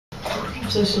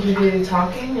So should we be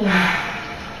talking or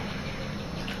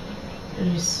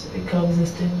just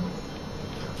coexisting?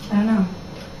 I don't know.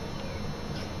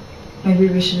 Maybe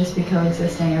we should just be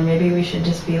coexisting, or maybe we should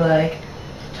just be like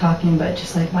talking, but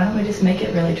just like, why don't we just make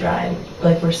it really dry?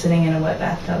 Like we're sitting in a wet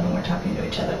bathtub and we're talking to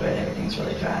each other, but everything's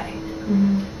really dry.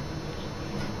 Mm-hmm.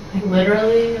 Like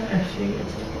literally or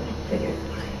figuratively?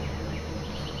 Figuratively.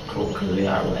 Cool, because we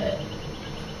are wet.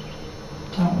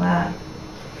 Don't laugh.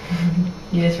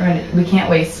 You just ruined it. We can't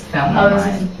waste film. Oh,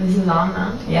 this is on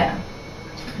now? Yeah.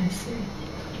 I see.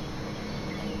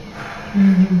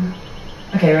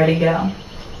 Okay, ready, go.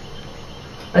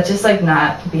 Let's just like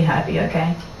not be happy,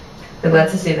 okay? Like,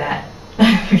 let's just do that.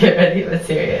 Get ready, but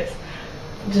serious.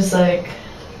 Just like,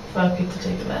 fuck it to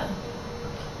take a bath.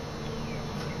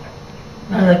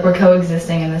 Or like we're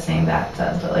coexisting in the same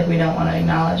bathtub, but like we don't want to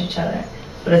acknowledge each other.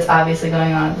 But it's obviously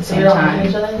going on at the same don't time. like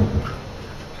each other?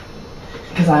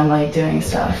 Because I'm like doing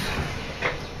stuff.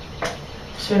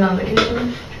 So you're not on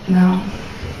vacation? No.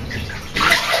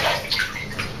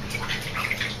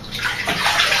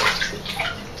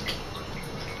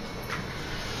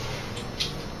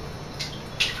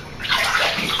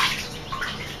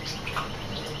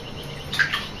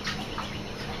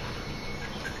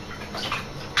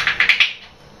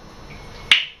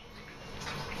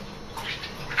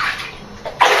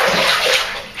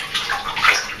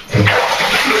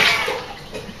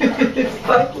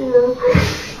 Fuck you.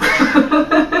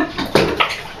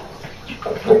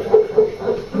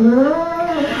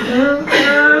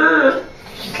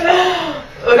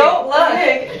 Don't look.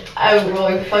 I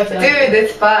really fucked up. Dude,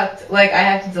 it's fucked. Like, I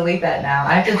have to delete that now.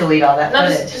 I have to delete all that No,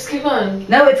 footage. just keep going.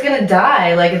 No, it's gonna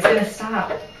die. Like, it's gonna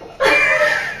stop.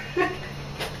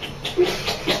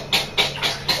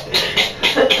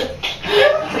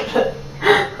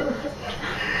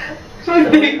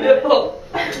 Big nipple.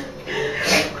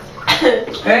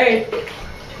 Alright.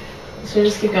 Should we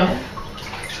just keep going?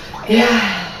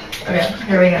 Yeah. Okay,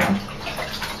 here we go.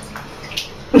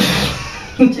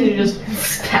 Dude, you just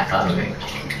step on me.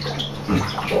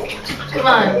 Come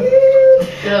on.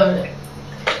 Get over it.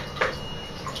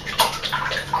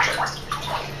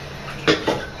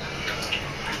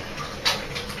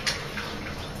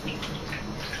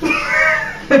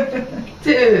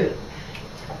 Dude.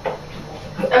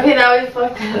 Okay, now we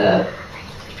fucked it up.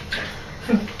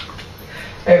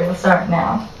 Alright, we'll start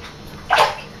now.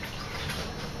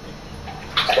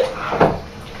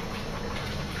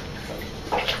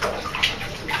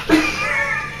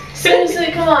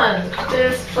 Seriously, come on.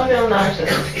 Dude, it's fucking obnoxious.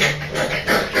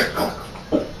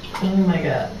 Oh my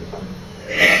god.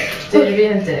 Dude, you're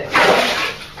being a dick.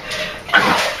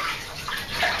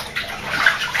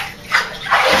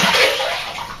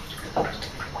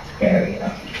 There we go.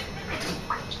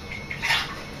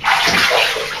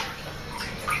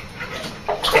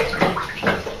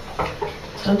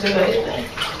 Don't do anything.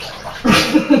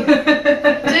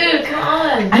 Dude, come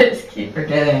on. I just keep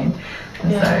forgetting.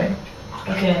 I'm sorry.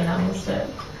 Okay, now we'll start.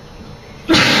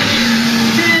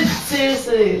 Dude,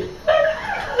 seriously.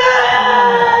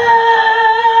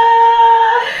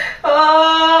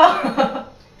 Oh.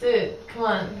 Dude, come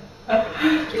on.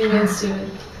 You're being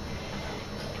stupid.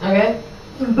 Okay?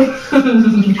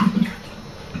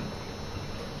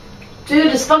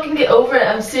 Dude, just fucking get over it.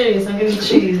 I'm serious. I'm getting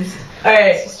cheese.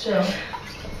 Alright. Just chill.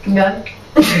 You done?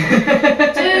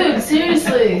 Dude,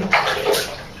 seriously.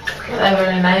 Whatever,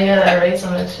 now you gotta erase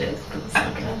all that shit. It's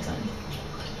not gonna have time.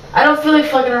 I don't feel like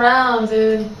fucking around,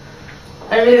 dude.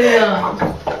 I really don't.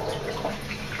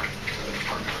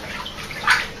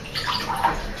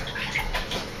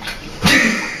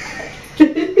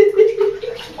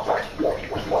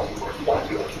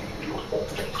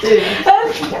 Dude.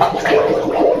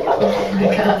 Oh my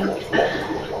god.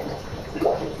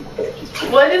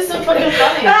 What is so fucking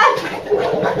funny?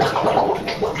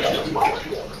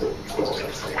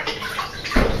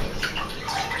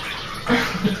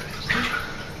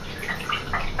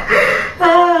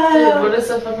 Dude, what is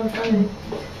so fucking funny?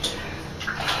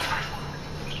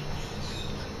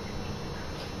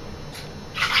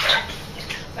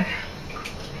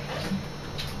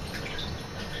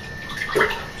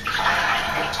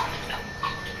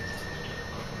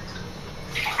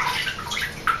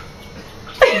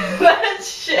 That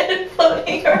shit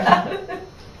floating around.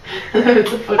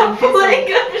 It's a fucking piece Like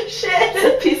of shit. It's a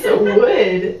piece of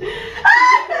wood.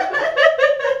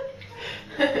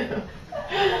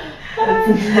 That's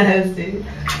nasty.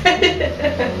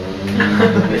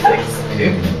 It's like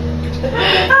spoon.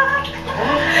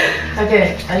 Okay,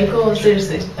 are you cool?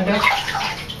 Seriously, okay?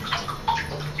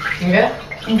 You good?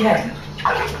 Okay.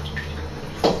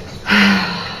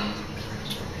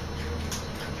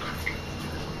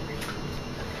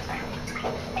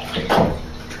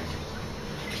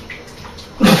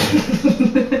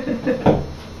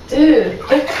 Dude.